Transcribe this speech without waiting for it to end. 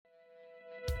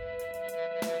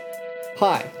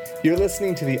Hi, you're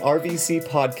listening to the RVC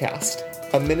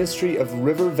Podcast, a ministry of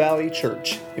River Valley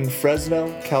Church in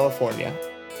Fresno, California.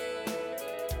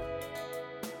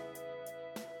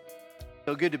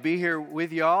 So good to be here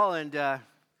with y'all, and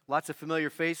lots of familiar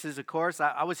faces, of course.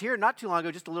 I was here not too long ago,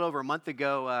 just a little over a month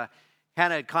ago.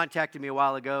 Hannah had contacted me a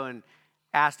while ago and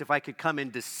asked if I could come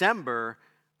in December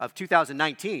of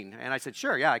 2019. And I said,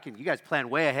 sure, yeah, I can. You guys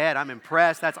plan way ahead. I'm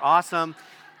impressed. That's awesome.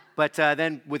 But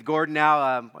then with Gordon now,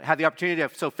 I had the opportunity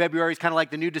so February is kind of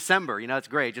like the new December. You know, it's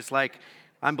great. Just like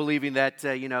I'm believing that,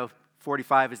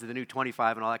 45 is the new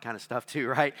 25 and all that kind of stuff too,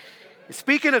 right?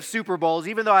 Speaking of Super Bowls,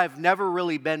 even though I've never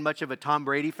really been much of a Tom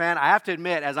Brady fan, I have to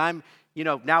admit, as I'm,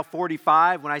 now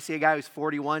 45, when I see a guy who's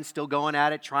 41 still going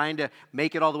at it, trying to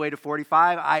make it all the way to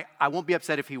 45, I won't be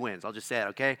upset if he wins. I'll just say it,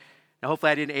 okay? Now,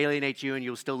 hopefully I didn't alienate you and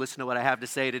you'll still listen to what I have to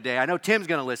say today. I know Tim's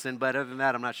going to listen, but other than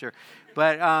that, I'm not sure.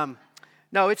 But,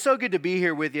 no, it's so good to be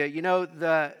here with you. You know,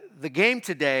 the game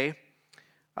today,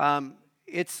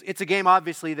 it's a game,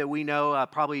 obviously, that we know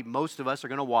probably most of us are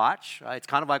going to watch. It's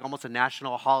kind of like almost a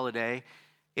national holiday.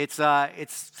 It's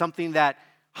something that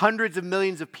hundreds of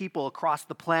millions of people across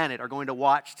the planet are going to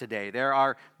watch today. There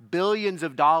are billions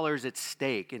of dollars at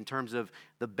stake in terms of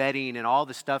the betting and all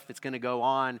the stuff that's going to go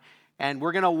on. And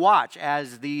we're going to watch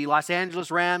as the Los Angeles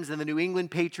Rams and the New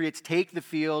England Patriots take the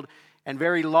field, and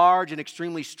very large and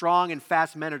extremely strong and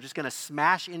fast men are just going to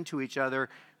smash into each other,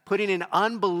 putting in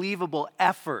unbelievable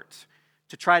effort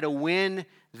to try to win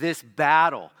this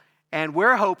battle. And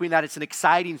we're hoping that it's an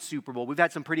exciting Super Bowl. We've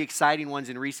had some pretty exciting ones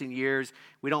in recent years.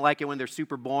 We don't like it when they're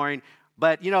super boring.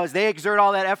 But, as they exert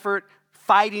all that effort,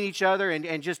 fighting each other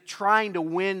and just trying to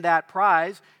win that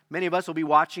prize, many of us will be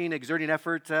watching, exerting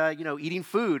effort, eating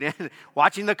food and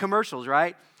watching the commercials,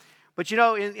 right? But,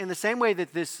 in the same way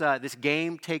that this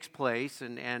game takes place,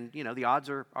 and the odds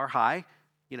are high,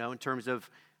 in terms of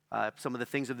some of the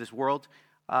things of this world,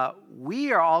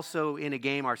 we are also in a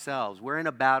game ourselves. We're in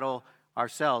a battle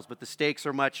ourselves, but the stakes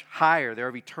are much higher. They're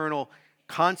of eternal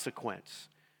consequence.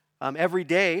 Every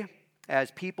day,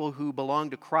 as people who belong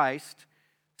to Christ,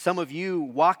 some of you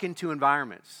walk into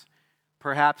environments,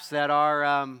 perhaps that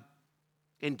are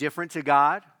indifferent to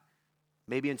God,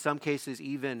 maybe in some cases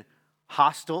even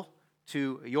hostile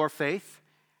to your faith,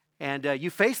 and you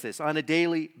face this on a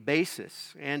daily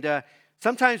basis. And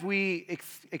sometimes we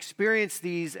experience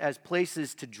these as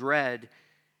places to dread,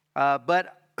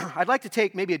 but I'd like to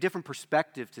take maybe a different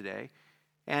perspective today,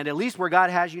 and at least where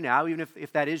God has you now, even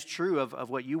if that is true of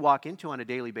what you walk into on a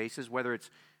daily basis, whether it's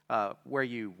where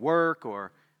you work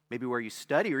or maybe where you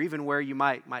study or even where you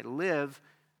might live,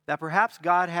 that perhaps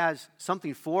God has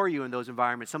something for you in those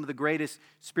environments, some of the greatest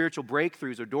spiritual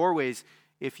breakthroughs or doorways,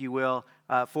 if you will,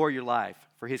 for your life,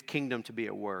 for his kingdom to be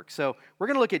at work. So we're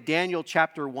going to look at Daniel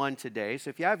chapter 1 today.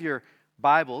 So if you have your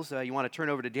Bibles, you want to turn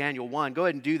over to Daniel 1, go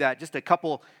ahead and do that. Just a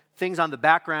couple things on the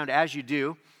background as you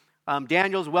do.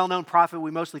 Daniel's a well-known prophet.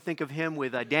 We mostly think of him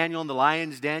with Daniel in the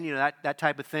lion's den, that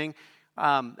type of thing.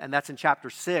 And that's in chapter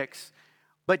 6.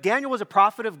 But Daniel was a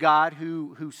prophet of God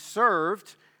who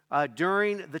served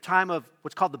during the time of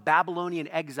what's called the Babylonian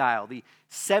exile, the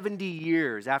 70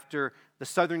 years after the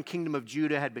southern kingdom of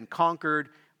Judah had been conquered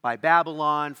by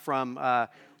Babylon from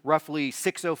roughly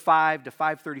 605 to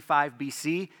 535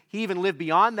 BC. He even lived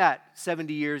beyond that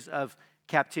 70 years of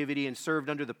captivity and served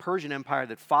under the Persian Empire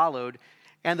that followed.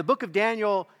 And the book of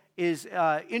Daniel is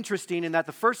interesting in that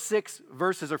the first 6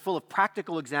 verses are full of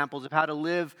practical examples of how to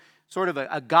live sort of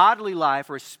a godly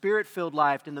life or a spirit-filled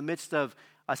life in the midst of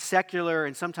a secular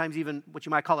and sometimes even what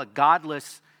you might call a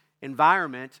godless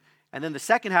environment. And then the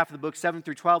second half of the book, 7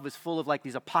 through 12, is full of like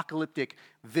these apocalyptic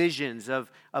visions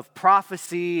of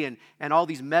prophecy and all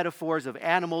these metaphors of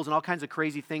animals and all kinds of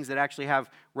crazy things that actually have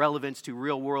relevance to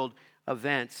real world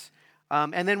events.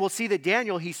 And then we'll see that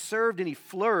Daniel, he served and he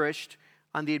flourished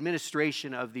on the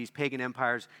administration of these pagan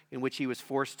empires in which he was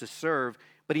forced to serve,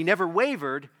 but he never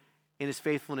wavered in his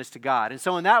faithfulness to God. And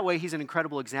so in that way, he's an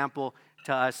incredible example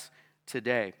to us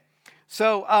today.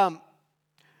 So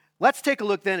let's take a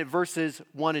look then at verses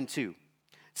 1 and 2.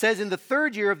 It says, in the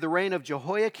 3rd year of the reign of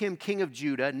Jehoiakim, king of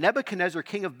Judah, Nebuchadnezzar,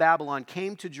 king of Babylon,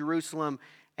 came to Jerusalem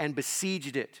and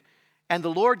besieged it. And the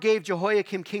Lord gave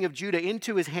Jehoiakim, king of Judah,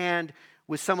 into his hand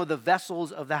with some of the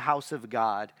vessels of the house of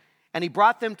God. And he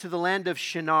brought them to the land of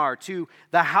Shinar, to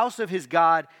the house of his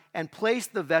God, and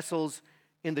placed the vessels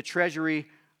in the treasury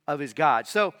of his God.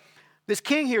 So this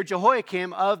king here,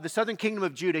 Jehoiakim of the southern kingdom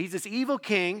of Judah, he's this evil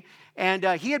king, and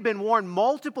he had been warned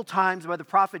multiple times by the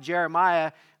prophet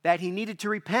Jeremiah that he needed to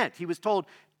repent. He was told,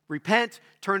 repent,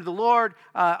 turn to the Lord,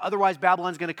 otherwise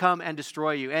Babylon's going to come and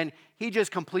destroy you. And he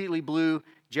just completely blew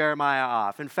Jeremiah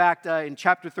off. In fact, in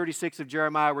chapter 36 of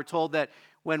Jeremiah, we're told that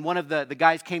when one of the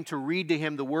guys came to read to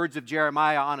him the words of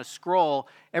Jeremiah on a scroll,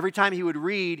 every time he would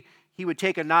read, he would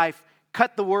take a knife,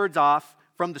 cut the words off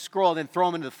from the scroll, and then throw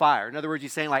them into the fire. In other words,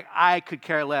 he's saying, like, I could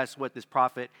care less what this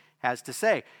prophet has to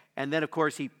say. And then, of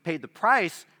course, he paid the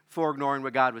price for ignoring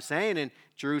what God was saying, and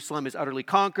Jerusalem is utterly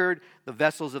conquered. The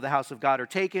vessels of the house of God are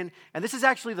taken. And this is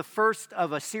actually the first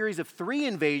of a series of 3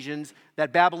 invasions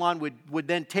that Babylon would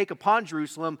then take upon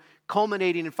Jerusalem,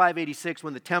 culminating in 586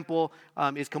 when the temple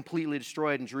is completely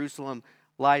destroyed and Jerusalem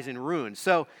lies in ruins.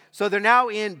 So they're now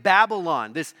in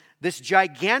Babylon, this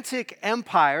gigantic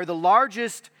empire, the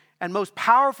largest and most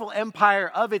powerful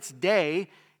empire of its day.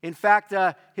 In fact,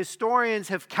 historians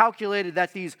have calculated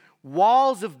that these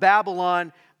walls of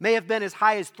Babylon may have been as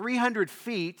high as 300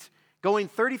 feet, going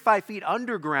 35 feet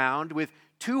underground with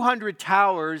 200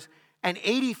 towers and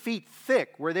 80 feet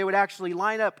thick, where they would actually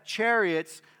line up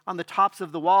chariots on the tops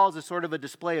of the walls as sort of a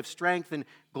display of strength and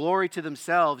glory to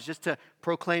themselves, just to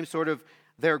proclaim sort of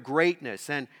their greatness.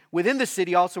 And within the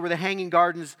city also were the Hanging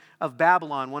Gardens of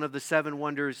Babylon, one of the 7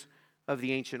 wonders of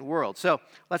the ancient world. So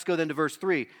let's go then to verse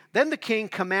 3. Then the king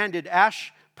commanded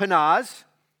Ashpenaz.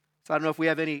 So I don't know if we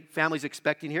have any families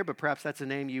expecting here, but perhaps that's a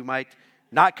name you might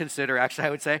not consider, actually, I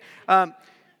would say.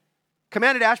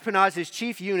 Commanded Ashpenaz, his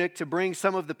chief eunuch, to bring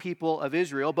some of the people of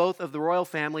Israel, both of the royal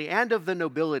family and of the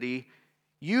nobility,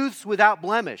 youths without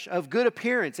blemish, of good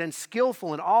appearance and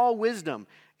skillful in all wisdom,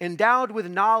 endowed with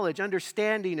knowledge,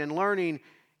 understanding, and learning,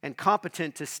 and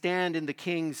competent to stand in the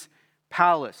king's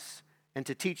palace and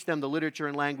to teach them the literature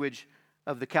and language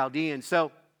of the Chaldeans.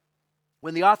 So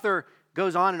when the author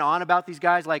goes on and on about these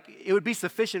guys, like, it would be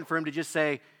sufficient for him to just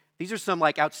say, these are some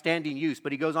like outstanding youths,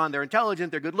 but he goes on, they're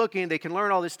intelligent, they're good looking, they can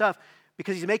learn all this stuff,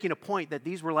 because he's making a point that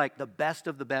these were like the best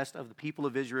of the people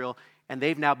of Israel, and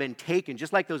they've now been taken,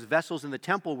 just like those vessels in the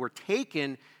temple were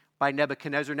taken by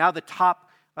Nebuchadnezzar. Now the top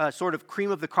sort of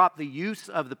cream of the crop, the youths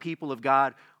of the people of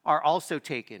God, are also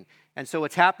taken. And so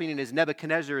what's happening is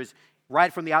Nebuchadnezzar is,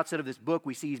 right from the outset of this book,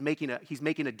 we see he's making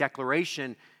a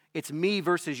declaration. It's me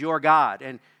versus your God.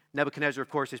 And Nebuchadnezzar, of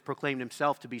course, has proclaimed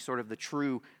himself to be sort of the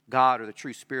true God or the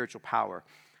true spiritual power.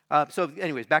 So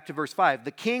anyways, back to verse 5.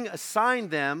 The king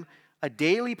assigned them a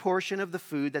daily portion of the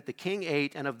food that the king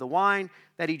ate and of the wine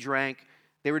that he drank.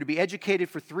 They were to be educated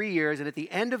for 3 years, and at the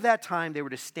end of that time, they were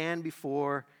to stand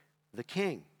before the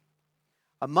king.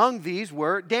 Among these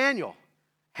were Daniel,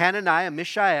 Hananiah,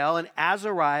 Mishael, and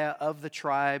Azariah of the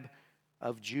tribe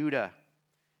of Judah.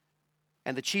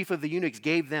 And the chief of the eunuchs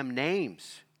gave them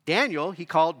names. Daniel he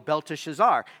called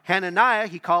Belteshazzar. Hananiah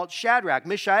he called Shadrach.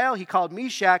 Mishael he called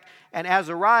Meshach. And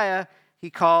Azariah he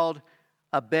called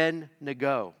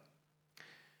Abednego.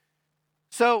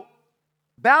 So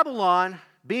Babylon,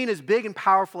 being as big and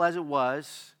powerful as it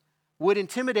was, would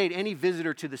intimidate any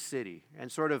visitor to the city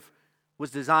and sort of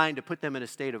was designed to put them in a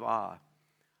state of awe.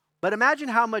 But imagine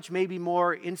how much maybe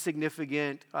more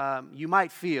insignificant you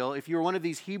might feel if you were one of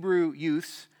these Hebrew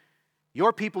youths.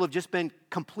 Your people have just been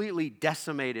completely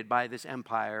decimated by this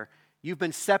empire. You've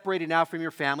been separated now from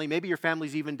your family. Maybe your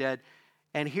family's even dead.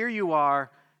 And here you are,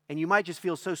 and you might just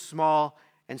feel so small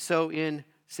and so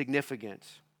insignificant.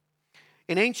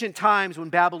 In ancient times, when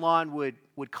Babylon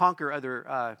would conquer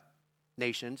other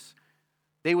nations,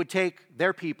 they would take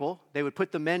their people, they would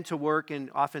put the men to work in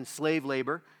often slave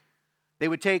labor. They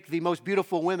would take the most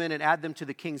beautiful women and add them to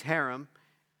the king's harem.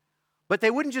 But they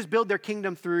wouldn't just build their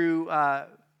kingdom through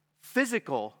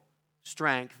physical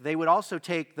strength. They would also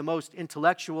take the most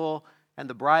intellectual and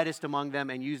the brightest among them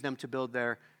and use them to build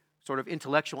their sort of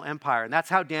intellectual empire. And that's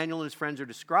how Daniel and his friends are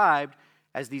described,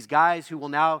 as these guys who will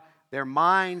now, their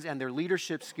minds and their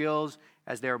leadership skills,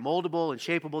 as they're moldable and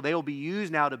shapeable, they will be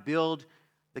used now to build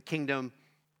the kingdom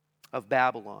of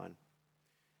Babylon.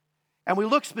 And we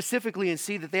look specifically and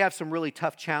see that they have some really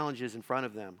tough challenges in front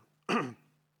of them.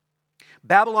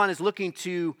 Babylon is looking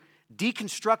to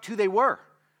deconstruct who they were,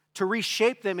 to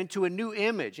reshape them into a new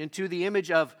image, into the image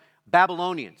of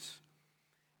Babylonians.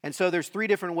 And so there's 3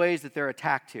 different ways that they're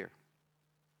attacked here.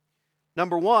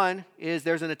 Number 1 is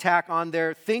there's an attack on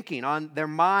their thinking, on their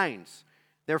minds.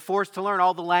 They're forced to learn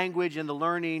all the language and the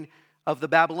learning of the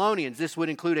Babylonians. This would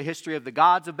include a history of the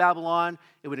gods of Babylon.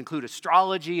 It would include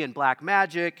astrology and black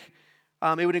magic.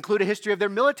 It would include a history of their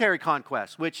military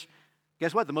conquest, which,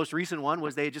 guess what? The most recent one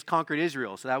was they had just conquered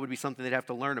Israel, so that would be something they'd have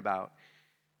to learn about.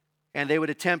 And they would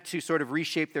attempt to sort of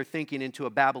reshape their thinking into a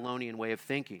Babylonian way of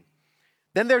thinking.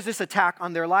 Then there's this attack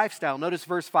on their lifestyle. Notice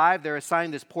verse 5, they're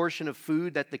assigned this portion of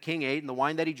food that the king ate and the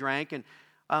wine that he drank. And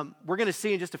we're going to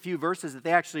see in just a few verses that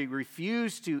they actually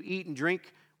refuse to eat and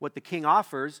drink what the king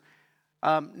offers.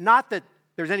 Not that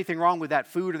there's anything wrong with that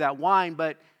food or that wine,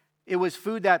 but It was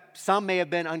food that some may have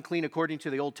been unclean according to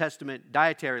the Old Testament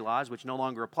dietary laws, which no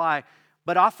longer apply,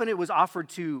 but often it was offered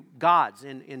to gods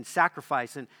in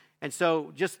sacrifice. And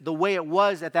so just the way it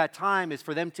was at that time is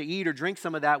for them to eat or drink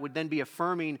some of that would then be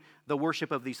affirming the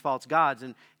worship of these false gods,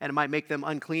 and it might make them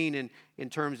unclean in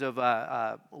terms of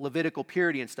Levitical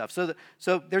purity and stuff.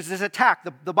 So there's this attack.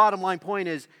 The bottom line point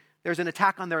is there's an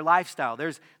attack on their lifestyle.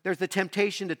 There's the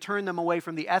temptation to turn them away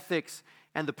from the ethics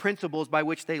and the principles by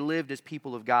which they lived as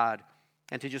people of God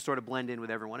and to just sort of blend in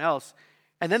with everyone else.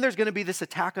 And then there's going to be this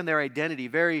attack on their identity.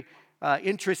 Very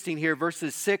interesting here,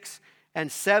 verses 6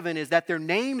 and 7, is that their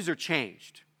names are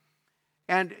changed.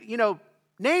 And,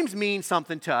 names mean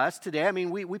something to us today. I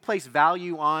mean, we place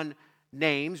value on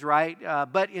names, right?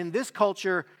 But in this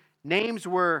culture, names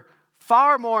were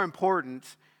far more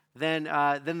important than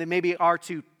they maybe are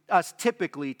to us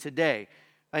typically today.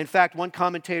 In fact, one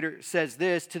commentator says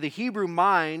this: to the Hebrew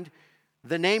mind,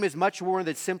 the name is much more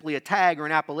than simply a tag or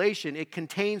an appellation. It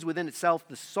contains within itself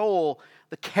the soul,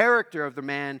 the character of the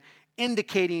man,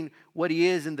 indicating what he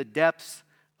is in the depths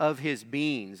of his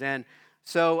beings. And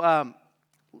so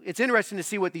it's interesting to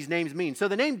see what these names mean. So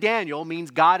the name Daniel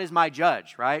means God is my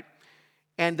judge, right?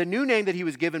 And the new name that he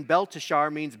was given,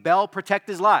 Belteshazzar, means Bel, protect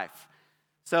his life.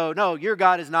 So no, your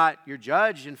God is not your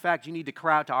judge. In fact, you need to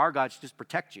cry out to our God to just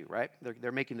protect you, right?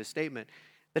 They're making this statement.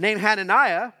 The name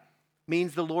Hananiah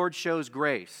means the Lord shows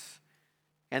grace.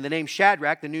 And the name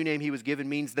Shadrach, the new name he was given,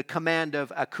 means the command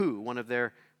of Aku, one of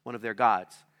their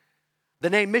gods. The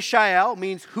name Mishael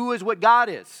means who is what God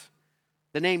is.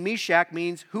 The name Meshach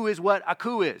means who is what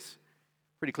Aku is.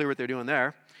 Pretty clear what they're doing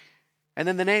there. And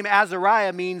then the name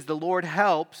Azariah means the Lord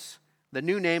helps. The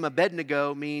new name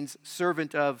Abednego means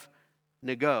servant of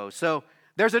Nego. So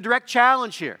there's a direct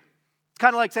challenge here. It's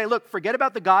kind of like saying, look, forget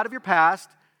about the God of your past.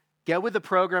 Get with the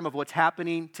program of what's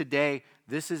happening today.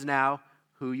 This is now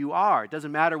who you are. It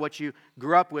doesn't matter what you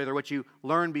grew up with or what you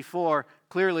learned before.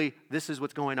 Clearly, this is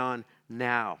what's going on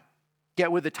now.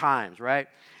 Get with the times, right?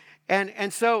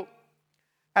 And so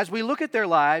as we look at their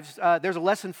lives, there's a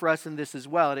lesson for us in this as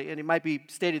well. And it might be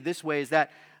stated this way, is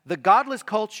that the godless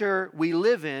culture we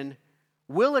live in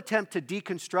will attempt to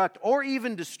deconstruct or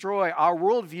even destroy our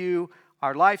worldview,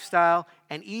 our lifestyle,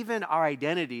 and even our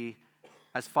identity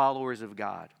as followers of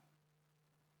God.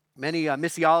 Many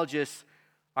missiologists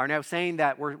are now saying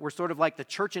that we're sort of like the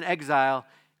church in exile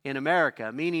in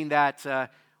America, meaning that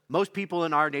most people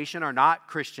in our nation are not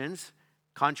Christians,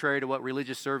 contrary to what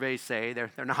religious surveys say.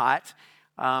 They're not.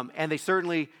 And they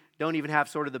certainly don't even have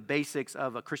sort of the basics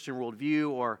of a Christian worldview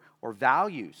or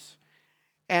values.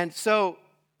 And so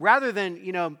rather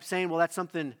than, saying, well, that's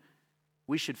something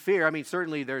we should fear, I mean,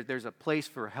 certainly there's a place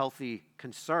for healthy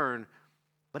concern,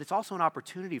 but it's also an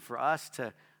opportunity for us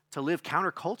to live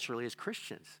counterculturally as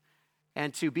Christians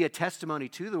and to be a testimony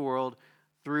to the world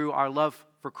through our love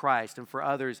for Christ and for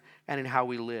others and in how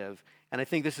we live. And I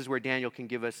think this is where Daniel can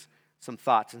give us some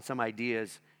thoughts and some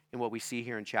ideas in what we see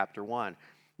here in chapter 1.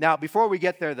 Now, before we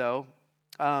get there, though,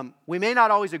 we may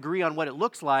not always agree on what it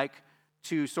looks like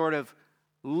to sort of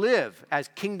live as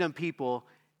kingdom people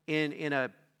in a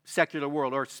secular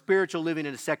world, or spiritual living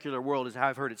in a secular world is how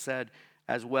I've heard it said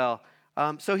as well.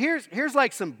 So here's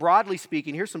like some, broadly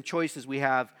speaking, here's some choices we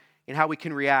have in how we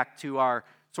can react to our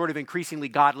sort of increasingly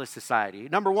godless society.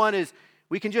 Number one is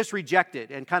we can just reject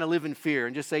it and kind of live in fear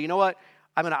and just say, you know what,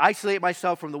 I'm going to isolate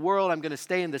myself from the world. I'm going to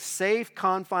stay in the safe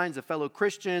confines of fellow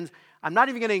Christians. I'm not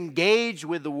even going to engage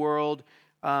with the world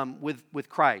with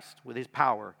Christ, with his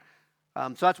power.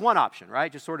 So that's one option,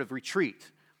 right? Just sort of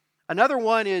retreat. Another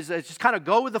one is just kind of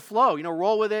go with the flow,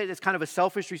 roll with it. It's kind of a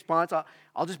selfish response.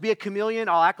 I'll just be a chameleon.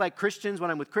 I'll act like Christians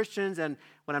when I'm with Christians, and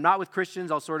when I'm not with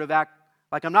Christians, I'll sort of act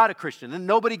like I'm not a Christian. Then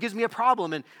nobody gives me a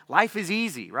problem, and life is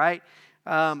easy, right?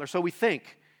 Or so we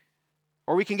think.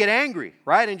 Or we can get angry,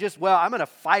 right? And just, I'm going to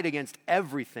fight against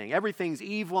everything. Everything's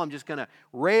evil. I'm just going to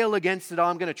rail against it all.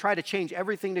 I'm going to try to change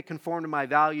everything to conform to my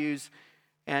values.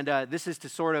 And this is to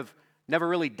sort of never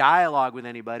really dialogue with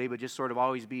anybody, but just sort of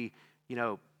always be,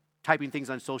 typing things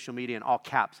on social media in all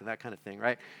caps and that kind of thing,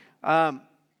 right?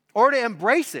 Or to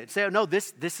embrace it. Say, no,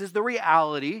 this is the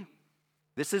reality.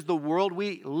 This is the world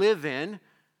we live in.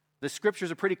 The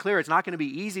scriptures are pretty clear. It's not going to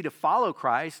be easy to follow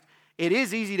Christ. It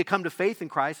is easy to come to faith in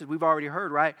Christ, as we've already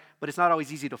heard, right? But it's not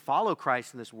always easy to follow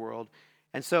Christ in this world.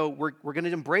 And so we're going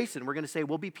to embrace it. And we're going to say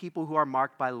we'll be people who are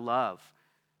marked by love.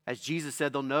 As Jesus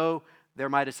said, they'll know they're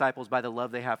my disciples by the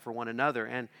love they have for one another.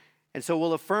 And so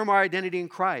we'll affirm our identity in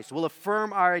Christ. We'll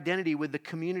affirm our identity with the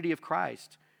community of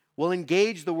Christ. We'll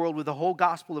engage the world with the whole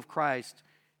gospel of Christ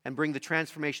and bring the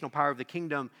transformational power of the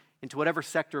kingdom into whatever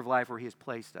sector of life where he has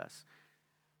placed us.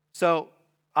 So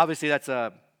obviously that's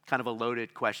a kind of a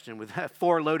loaded question with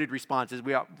 4 loaded responses.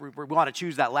 We want to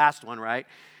choose that last one, right?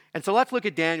 And so let's look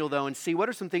at Daniel, though, and see what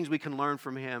are some things we can learn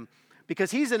from him.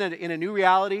 Because he's in a new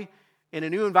reality, in a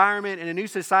new environment, in a new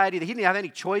society that he didn't have any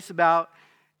choice about.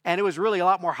 And it was really a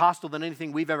lot more hostile than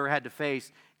anything we've ever had to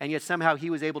face. And yet somehow he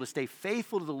was able to stay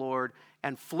faithful to the Lord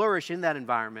and flourish in that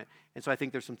environment. And so I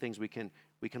think there's some things we can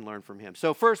learn from him.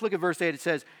 So first, look at verse 8. It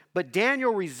says, "But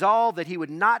Daniel resolved that he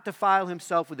would not defile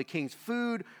himself with the king's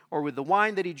food or with the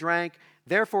wine that he drank.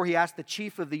 Therefore, he asked the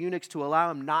chief of the eunuchs to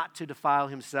allow him not to defile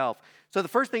himself." So the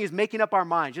first thing is making up our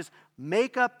mind. Just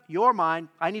make up your mind.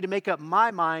 I need to make up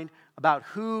my mind about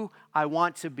who I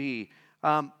want to be.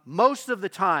 Most of the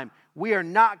time, we are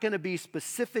not going to be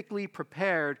specifically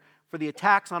prepared for the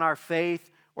attacks on our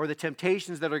faith or the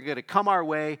temptations that are going to come our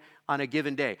way on a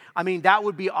given day. I mean, that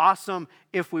would be awesome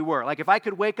if we were. Like if I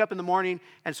could wake up in the morning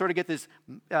and sort of get this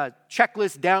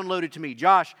checklist downloaded to me.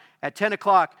 Josh, at 10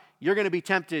 o'clock, you're going to be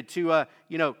tempted to,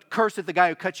 curse at the guy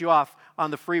who cut you off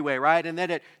on the freeway, right? And then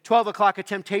at 12 o'clock, a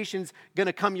temptation's going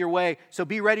to come your way. So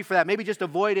be ready for that. Maybe just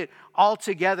avoid it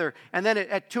altogether. And then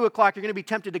at 2 o'clock, you're going to be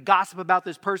tempted to gossip about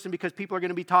this person because people are going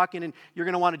to be talking and you're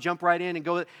going to want to jump right in and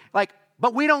go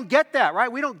but we don't get that,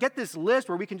 right? We don't get this list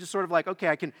where we can just sort of okay,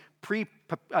 I can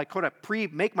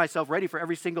make myself ready for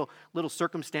every single little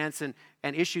circumstance and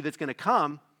issue that's going to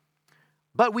come.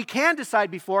 But we can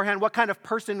decide beforehand what kind of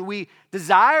person we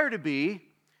desire to be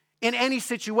in any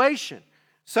situation.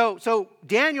 So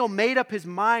Daniel made up his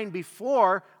mind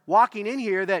before walking in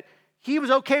here that he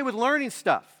was okay with learning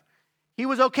stuff. He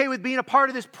was okay with being a part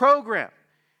of this program.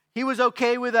 He was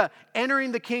okay with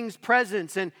entering the king's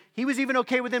presence, and he was even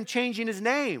okay with him changing his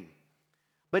name.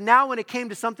 But now when it came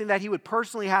to something that he would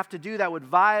personally have to do that would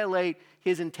violate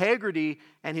his integrity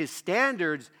and his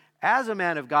standards as a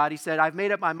man of God, he said, I've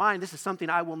made up my mind. This is something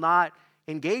I will not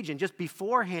engage in. Just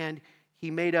beforehand,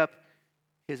 he made up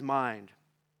his mind.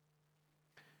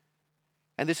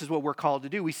 And this is what we're called to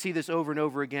do. We see this over and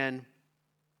over again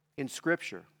in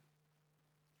Scripture.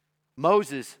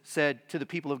 Moses said to the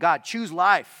people of God, choose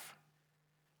life.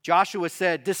 Joshua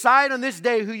said, decide on this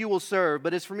day who you will serve,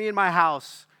 but as for me and my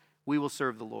house, we will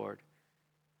serve the Lord.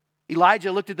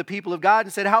 Elijah looked at the people of God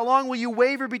and said, how long will you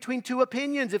waver between 2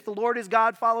 opinions? If the Lord is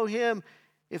God, follow him.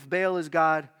 If Baal is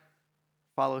God,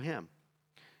 follow him.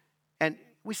 And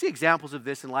we see examples of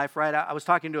this in life, right? I was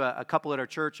talking to a couple at our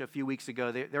church a few weeks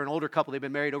ago. They're an older couple. They've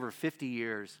been married over 50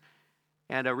 years.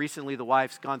 And recently the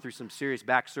wife's gone through some serious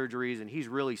back surgeries, and he's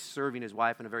really serving his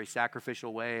wife in a very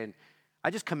sacrificial way. And I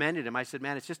just commended him. I said,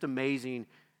 man, it's just amazing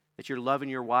that you're loving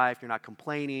your wife. You're not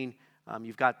complaining.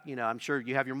 You've got, I'm sure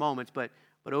you have your moments, but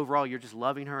overall you're just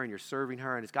loving her and you're serving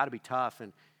her, and it's got to be tough.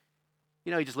 And,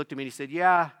 he just looked at me and he said,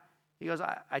 yeah. He goes,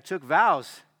 I took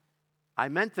vows. I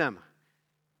meant them.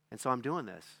 And so I'm doing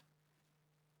this.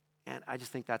 And I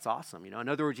just think that's awesome. In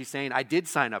other words, he's saying, I did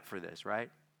sign up for this, right?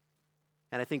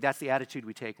 And I think that's the attitude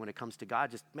we take when it comes to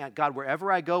God. Just, man, God,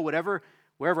 wherever I go, wherever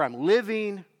I'm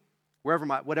living,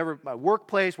 whatever my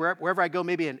workplace, wherever I go,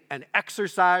 maybe an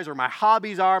exercise or my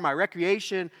hobbies are, my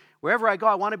recreation, wherever I go,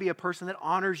 I want to be a person that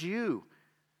honors you.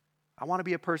 I want to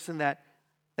be a person that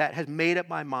has made up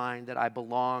my mind that I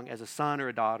belong as a son or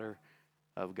a daughter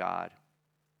of God.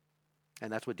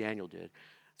 And that's what Daniel did.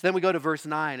 So then we go to verse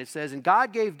 9. It says, and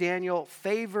God gave Daniel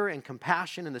favor and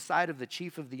compassion in the sight of the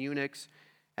chief of the eunuchs.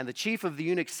 And the chief of the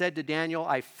eunuchs said to Daniel,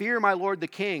 I fear my lord the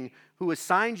king, who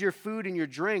assigns your food and your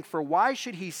drink, for why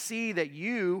should he see that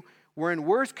you were in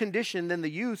worse condition than the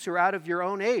youths who are out of your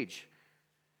own age?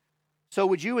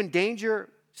 So you would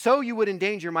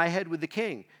endanger my head with the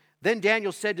king. Then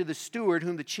Daniel said to the steward,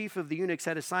 whom the chief of the eunuchs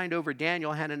had assigned over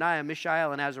Daniel, Hananiah,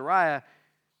 Mishael, and Azariah,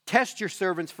 test your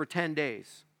servants for 10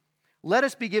 days. Let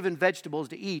us be given vegetables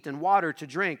to eat and water to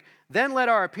drink. Then let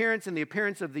our appearance and the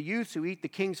appearance of the youths who eat the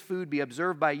king's food be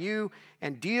observed by you,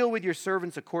 and deal with your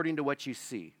servants according to what you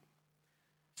see.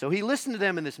 So he listened to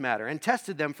them in this matter and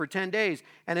tested them for 10 days.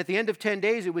 And at the end of 10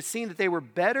 days, it was seen that they were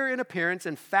better in appearance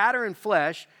and fatter in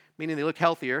flesh, meaning they looked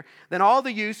healthier, than all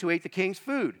the youths who ate the king's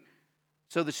food.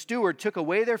 So the steward took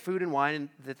away their food and wine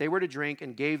that they were to drink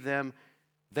and gave them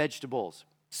vegetables.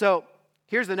 So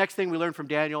here's the next thing we learn from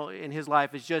Daniel in his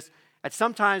life is just, at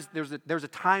sometimes there's a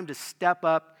time to step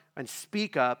up and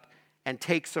speak up and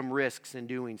take some risks in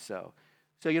doing so.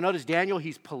 So you notice Daniel,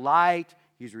 he's polite,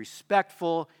 he's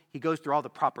respectful, he goes through all the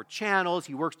proper channels,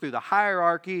 he works through the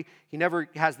hierarchy, he never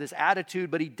has this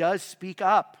attitude, but he does speak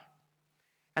up.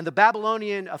 And the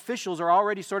Babylonian officials are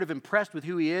already sort of impressed with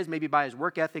who he is, maybe by his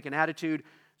work ethic and attitude,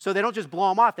 so they don't just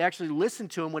blow him off, they actually listen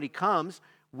to him when he comes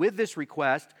with this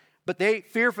request, but they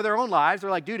fear for their own lives. They're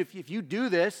like, dude, if you do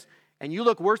this, and you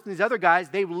look worse than these other guys,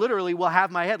 they literally will have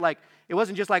my head. Like, it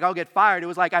wasn't just like I'll get fired. It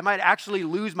was like I might actually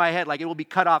lose my head. Like, it will be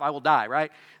cut off. I will die,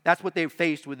 right? That's what they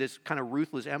faced with this kind of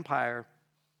ruthless empire.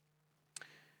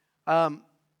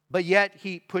 But yet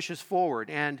he pushes forward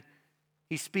and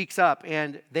he speaks up,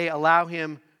 and they allow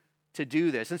him to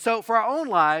do this. And so for our own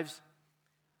lives,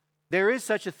 there is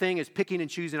such a thing as picking and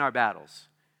choosing our battles.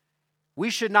 We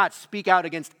should not speak out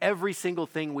against every single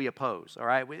thing we oppose, all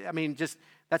right?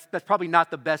 That's probably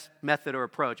not the best method or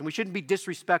approach. And we shouldn't be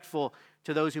disrespectful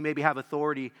to those who maybe have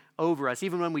authority over us,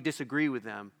 even when we disagree with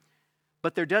them.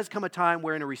 But there does come a time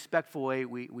where in a respectful way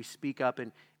we speak up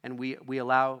and we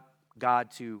allow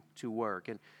God to work.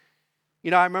 And,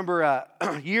 I remember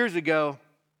years ago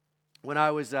when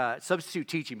I was substitute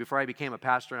teaching before I became a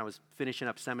pastor and I was finishing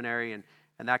up seminary and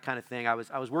that kind of thing. I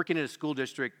was working in a school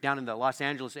district down in the Los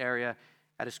Angeles area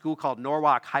at a school called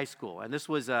Norwalk High School. And this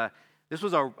was a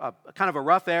kind of a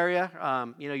rough area.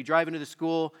 You drive into the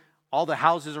school, all the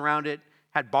houses around it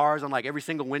had bars on like every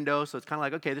single window. So it's kind of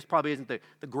like, okay, this probably isn't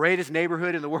the greatest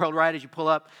neighborhood in the world, right, as you pull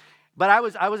up. But I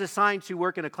was assigned to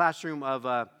work in a classroom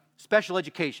of special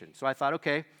education. So I thought,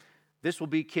 okay, this will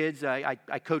be kids. I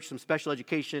coached some special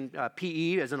education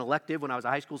PE as an elective when I was a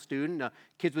high school student.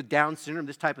 Kids with Down syndrome,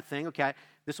 this type of thing. Okay,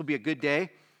 this will be a good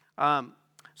day.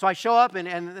 So I show up,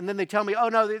 and then they tell me, oh,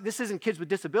 no, this isn't kids with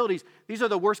disabilities. These are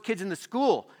the worst kids in the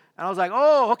school. And I was like,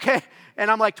 oh, okay.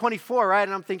 And I'm like 24, right?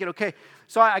 And I'm thinking, okay.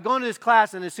 So I go into this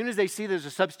class, and as soon as they see there's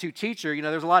a substitute teacher,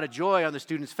 there's a lot of joy on the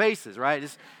students' faces, right?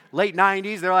 It's late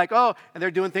 90s. They're like, oh, and they're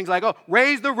doing things like, oh,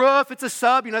 raise the roof. It's a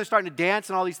sub. They're starting to dance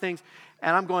and all these things.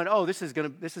 And I'm going, oh, this is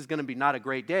gonna be not a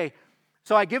great day.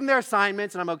 So I give them their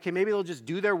assignments, and I'm okay, maybe they'll just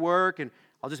do their work, and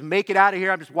I'll just make it out of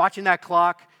here. I'm just watching that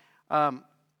clock.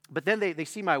 But then they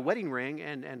see my wedding ring,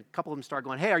 and a couple of them start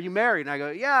going, hey, are you married? And I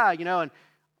go, yeah, and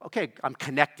okay, I'm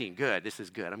connecting. Good, this is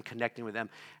good. I'm connecting with them.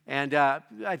 And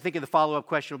I think the follow-up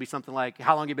question will be something like,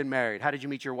 how long have you been married? How did you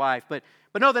meet your wife? But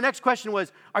no, the next question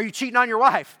was, are you cheating on your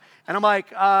wife? And I'm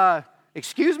like,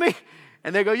 excuse me?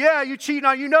 And they go, yeah, you're cheating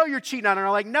on, you're cheating on her. And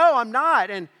I'm like, no, I'm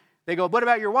not. And they go, what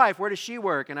about your wife? Where does she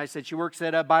work? And I said, she works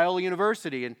at Biola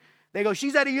University. And they go,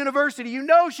 she's at a university.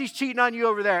 She's cheating on you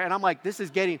over there. And I'm like, it's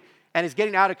getting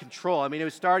out of control. It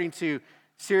was starting to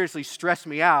seriously stress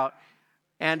me out.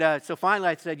 And so finally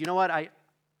I said, you know what,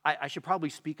 I should probably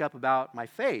speak up about my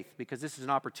faith because this is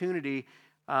an opportunity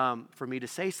for me to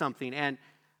say something. And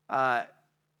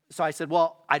so I said,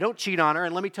 well, I don't cheat on her,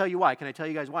 and let me tell you why. Can I tell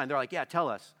you guys why? And they're like, yeah, tell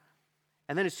us.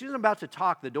 And then as soon as I'm about to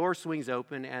talk, the door swings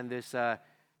open, and this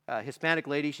Hispanic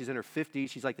lady, she's in her 50s,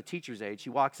 she's like the teacher's age, she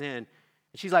walks in, and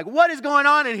she's like, what is going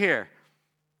on in here?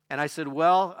 And I said,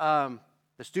 well,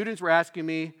 the students were asking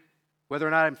me whether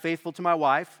or not I'm faithful to my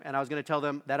wife, and I was going to tell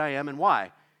them that I am and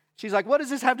why. She's like, what does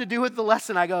this have to do with the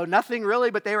lesson? I go, nothing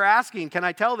really, but they were asking, can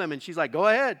I tell them? And she's like, go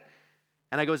ahead.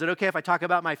 And I go, is it okay if I talk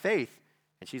about my faith?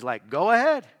 And she's like, go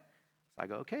ahead. I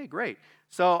go, okay, great.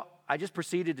 So I just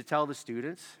proceeded to tell the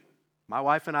students, my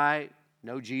wife and I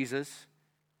know Jesus,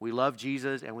 we love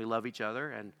Jesus, and we love each other,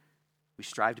 and we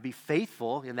strive to be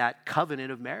faithful in that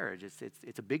covenant of marriage.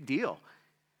 It's a big deal.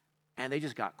 And they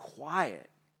just got quiet.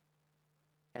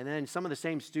 And then some of the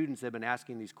same students that have been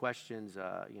asking these questions,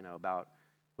 about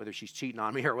whether she's cheating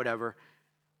on me or whatever,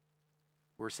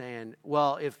 were saying,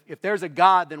 well, if there's a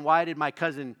God, then why did my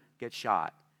cousin get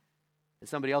shot? And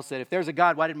somebody else said, if there's a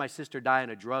God, why did my sister die in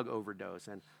a drug overdose?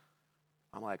 And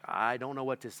I'm like, I don't know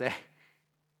what to say.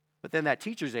 But then that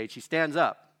teacher's aide, she stands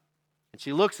up, and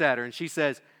she looks at her, and she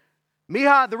says,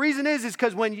 Mija, the reason is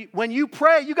because when you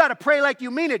pray, you got to pray like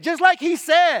you mean it, just like he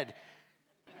said.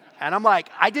 And I'm like,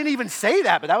 I didn't even say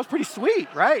that, but that was pretty sweet,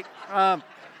 right?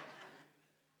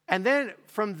 And then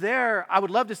from there, I would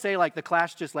love to say like the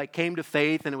class just like came to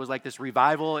faith and it was like this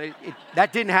revival.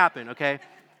 That didn't happen, okay?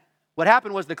 What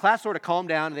happened was the class sort of calmed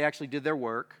down and they actually did their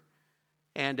work.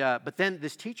 And but then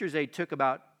this teacher's aide took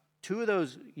about 2 of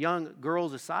those young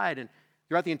girls aside, and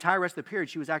throughout the entire rest of the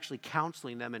period, she was actually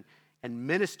counseling them and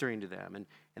ministering to them. And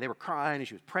they were crying and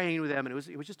she was praying with them, and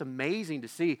it was just amazing to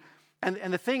see.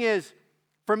 And the thing is,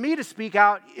 for me to speak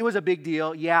out, it was a big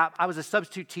deal. Yeah, I was a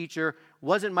substitute teacher,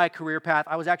 wasn't my career path.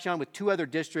 I was actually on with 2 other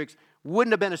districts.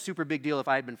 Wouldn't have been a super big deal if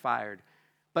I had been fired.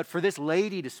 But for this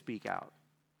lady to speak out,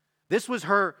 this was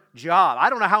her job. I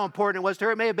don't know how important it was to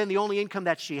her. It may have been the only income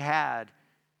that she had.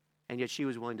 And yet she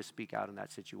was willing to speak out in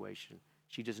that situation.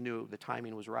 She just knew the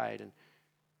timing was right. And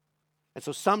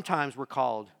so sometimes we're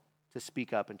called to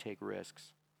speak up and take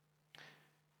risks.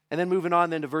 And then moving on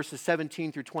then to verses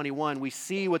 17 through 21, we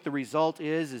see what the result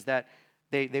is that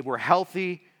they were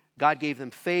healthy, God gave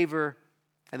them favor,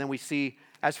 and then we see,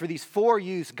 as for these 4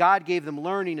 youths, God gave them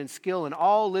learning and skill in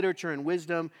all literature and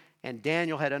wisdom, and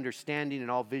Daniel had understanding in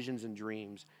all visions and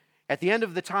dreams. At the end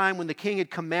of the time, when the king had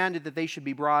commanded that they should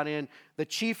be brought in, the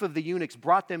chief of the eunuchs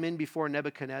brought them in before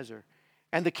Nebuchadnezzar.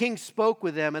 And the king spoke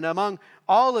with them, and among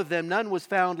all of them none was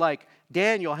found like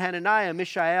Daniel, Hananiah,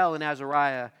 Mishael, and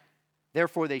Azariah.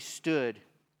 Therefore they stood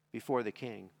before the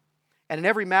king. And in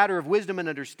every matter of wisdom and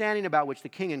understanding about which the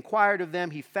king inquired of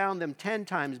them, he found them 10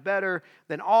 times better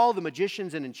than all the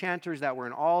magicians and enchanters that were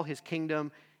in all his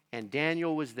kingdom. And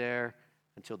Daniel was there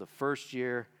until the first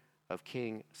year of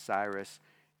King Cyrus.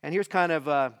 And here's kind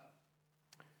of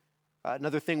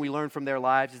another thing we learn from their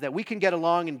lives is that we can get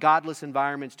along in godless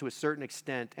environments to a certain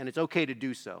extent, and it's okay to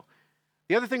do so.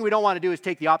 The other thing we don't want to do is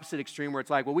take the opposite extreme where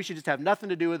it's like, well, we should just have nothing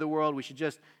to do with the world. We should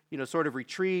just, sort of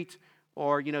retreat,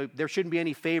 or, there shouldn't be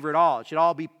any favor at all. It should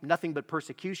all be nothing but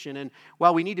persecution. And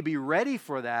while we need to be ready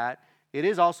for that, it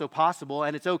is also possible,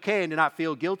 and it's okay and to not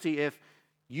feel guilty if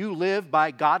you live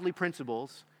by godly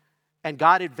principles and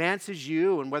God advances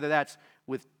you, and whether that's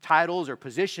with titles or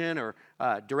position or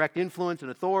direct influence and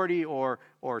authority or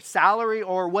salary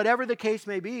or whatever the case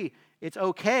may be, it's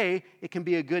okay. It can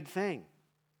be a good thing.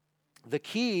 The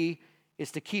key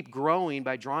is to keep growing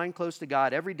by drawing close to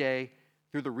God every day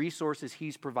through the resources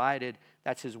He's provided.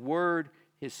 That's His Word,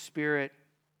 His Spirit,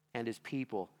 and His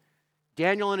people.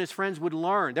 Daniel and his friends would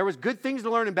learn. There was good things to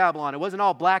learn in Babylon. It wasn't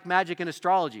all black magic and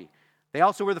astrology. They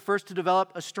also were the first to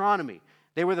develop astronomy.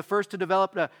 They were the first to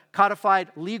develop a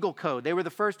codified legal code. They were the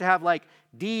first to have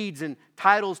deeds and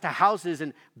titles to houses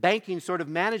and banking sort of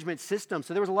management systems.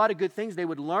 So there was a lot of good things they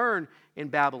would learn in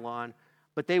Babylon,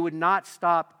 but they would not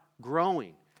stop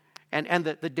growing. And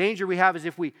the danger we have is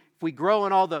if we grow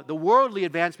in all the worldly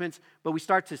advancements, but we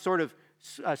start to sort of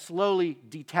slowly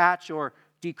detach or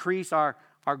decrease our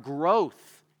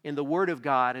growth in the Word of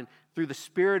God and through the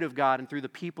Spirit of God and through the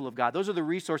people of God. Those are the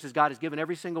resources God has given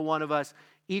every single one of us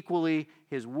equally,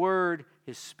 His Word,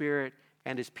 His Spirit,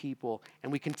 and His people.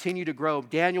 And we continue to grow.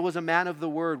 Daniel was a man of the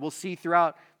Word. We'll see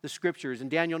throughout the Scriptures. In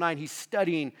Daniel 9, he's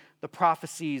studying the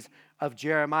prophecies of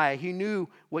Jeremiah. He knew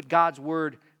what God's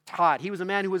Word taught. He was a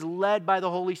man who was led by the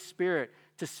Holy Spirit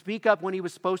to speak up when he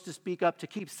was supposed to speak up, to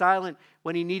keep silent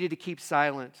when he needed to keep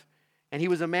silent. And he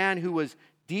was a man who was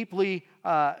deeply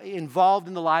involved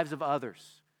in the lives of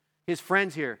others. His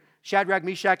friends here, Shadrach,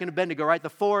 Meshach, and Abednego, right? The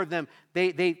four of them,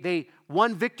 they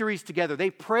won victories together.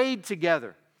 They prayed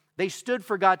together. They stood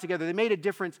for God together. They made a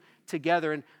difference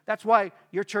together. And that's why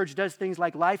your church does things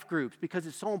like life groups, because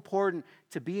it's so important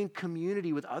to be in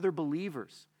community with other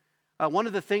believers. One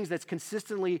of the things that's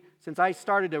consistently, since I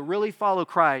started to really follow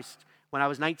Christ when I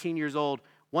was 19 years old,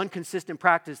 one consistent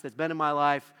practice that's been in my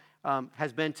life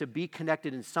has been to be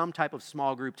connected in some type of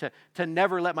small group, to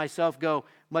never let myself go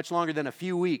much longer than a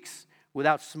few weeks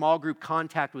without small group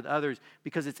contact with others,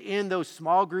 because it's in those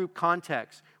small group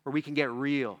contexts where we can get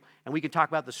real and we can talk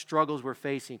about the struggles we're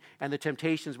facing and the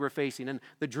temptations we're facing and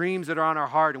the dreams that are on our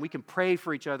heart, and we can pray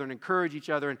for each other and encourage each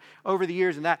other. And over the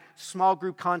years in that small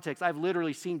group context, I've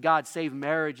literally seen God save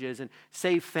marriages and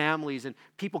save families, and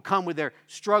people come with their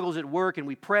struggles at work and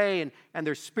we pray, and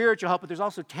there's spiritual help, but there's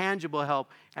also tangible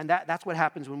help, and that's what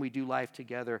happens when we do life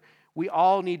together. We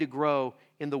all need to grow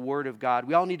in the Word of God.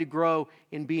 We all need to grow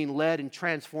in being led and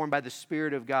transformed by the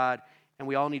Spirit of God. And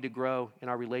we all need to grow in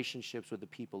our relationships with the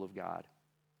people of God.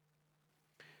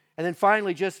 And then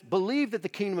finally, just believe that the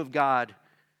kingdom of God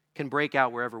can break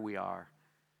out wherever we are.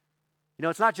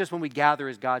 It's not just when we gather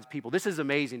as God's people. This is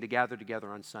amazing to gather together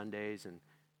on Sundays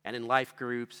and in life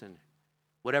groups and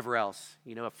whatever else.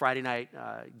 A Friday night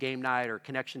game night or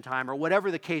connection time or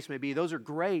whatever the case may be. Those are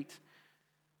great.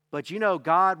 But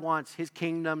God wants His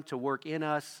kingdom to work in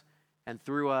us and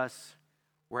through us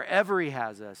wherever He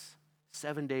has us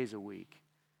 7 days a week.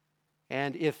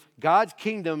 And if God's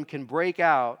kingdom can break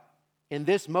out in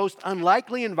this most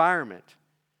unlikely environment,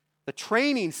 the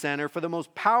training center for the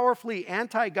most powerfully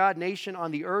anti-God nation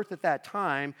on the earth at that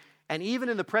time, and even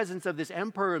in the presence of this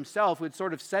emperor himself who had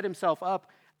sort of set himself up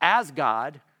as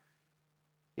God,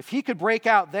 if he could break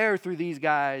out there through these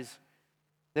guys,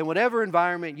 then whatever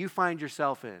environment you find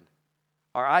yourself in,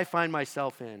 or I find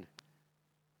myself in,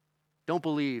 don't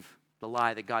believe the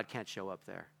lie that God can't show up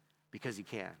there, because He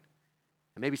can.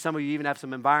 And maybe some of you even have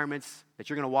some environments that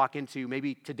you're going to walk into,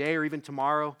 maybe today or even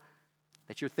tomorrow,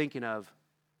 that you're thinking of.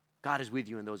 God is with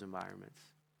you in those environments.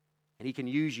 And He can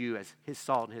use you as His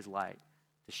salt and His light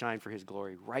to shine for His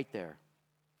glory right there.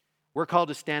 We're called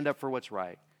to stand up for what's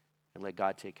right and let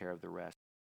God take care of the rest.